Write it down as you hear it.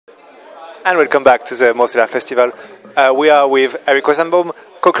And welcome back to the Mozilla Festival. We are with Eric Rosenbaum,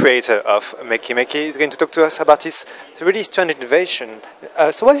 co-creator of Makey Makey. He's going to talk to us about his really strange innovation.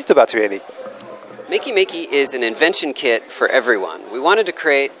 So what is it about, really? Makey Makey is an invention kit for everyone. We wanted to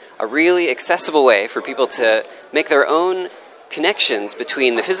create a really accessible way for people to make their own connections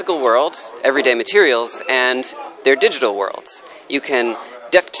between the physical world, everyday materials, and their digital worlds. You can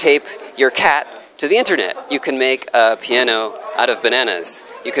duct tape your cat to the internet. You can make a piano out of bananas.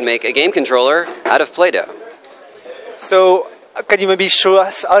 You can make a game controller out of Play-Doh. So, can you maybe show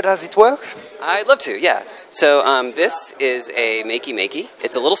us how does it work? I'd love to, yeah. So this is a Makey Makey.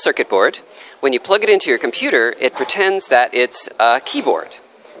 It's a little circuit board. When you plug it into your computer, it pretends that it's a keyboard.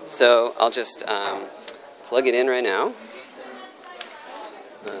 So I'll just plug it in right now.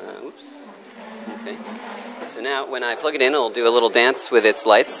 Oops. Okay. So now when I plug it in, it'll do a little dance with its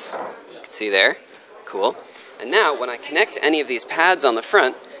lights. You can see there. Cool. And now when I connect any of these pads on the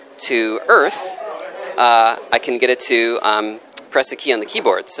front to Earth, I can get it to press a key on the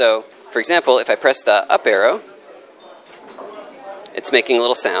keyboard. So, for example, if I press the up arrow, it's making a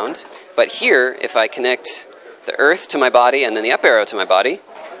little sound. But here, if I connect the Earth to my body and then the up arrow to my body,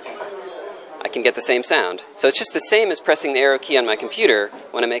 I can get the same sound. So it's just the same as pressing the arrow key on my computer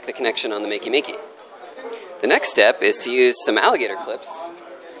when I make the connection on the Makey Makey. The next step is to use some alligator clips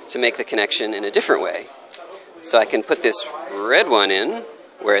to make the connection in a different way. So I can put this red one in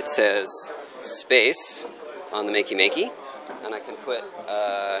where it says space on the Makey Makey, and I can put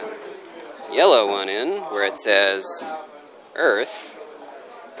a yellow one in where it says Earth.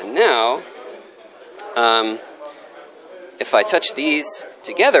 And now, if I touch these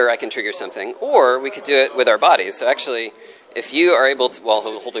together, I can trigger something, or we could do it with our bodies. So actually, if you are able to, while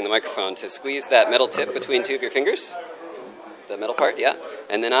holding the microphone, to squeeze that metal tip between two of your fingers, the metal part, yeah,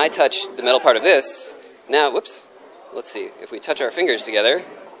 and then I touch the metal part of this. Now, whoops, let's see, if we touch our fingers together,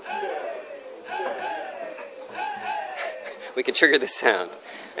 we can trigger this sound.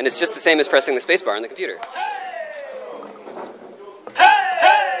 And it's just the same as pressing the spacebar on the computer.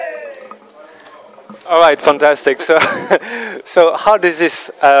 All right, fantastic. So, so how does this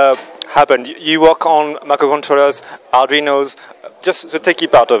happen? You work on microcontrollers, Arduinos, just the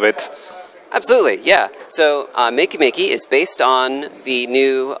techie part of it. Absolutely, yeah. So Makey Makey is based on the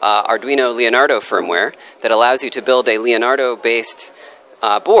new Arduino Leonardo firmware that allows you to build a Leonardo-based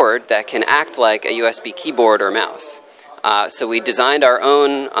board that can act like a USB keyboard or mouse. So we designed our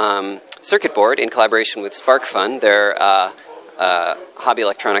own circuit board in collaboration with SparkFun. They're a hobby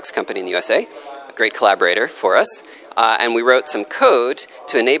electronics company in the USA, a great collaborator for us. And we wrote some code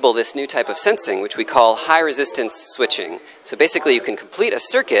to enable this new type of sensing, which we call high-resistance switching. So basically you can complete a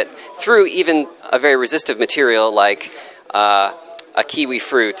circuit through even a very resistive material like a kiwi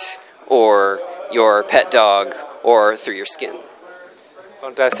fruit or your pet dog or through your skin.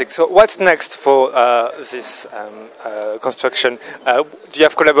 Fantastic. So what's next for this construction? Do you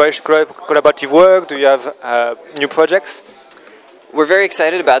have collaborative work? Do you have new projects? We're very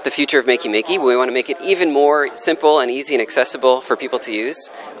excited about the future of Makey Makey. We want to make it even more simple and easy and accessible for people to use.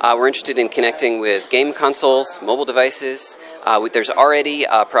 We're interested in connecting with game consoles, mobile devices. There's already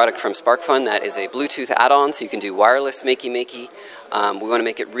a product from SparkFun that is a Bluetooth add-on, so you can do wireless Makey Makey. We want to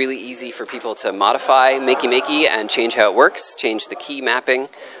make it really easy for people to modify Makey Makey and change how it works, change the key mapping.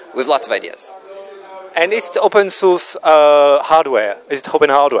 We have lots of ideas. And it's open source hardware. It's open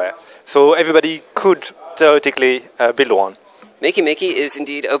hardware. So everybody could theoretically build one. Makey Makey is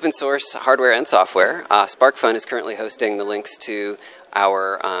indeed open source hardware and software. SparkFun is currently hosting the links to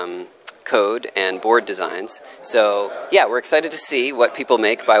our code and board designs. So yeah, we're excited to see what people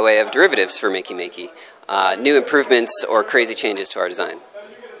make by way of derivatives for Makey Makey. New improvements or crazy changes to our design.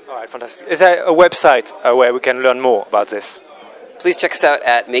 All right, fantastic. Is there a website where we can learn more about this? Please check us out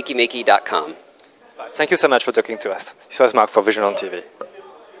at makeymakey.com. Thank you so much for talking to us. This was Mark for visionOntv.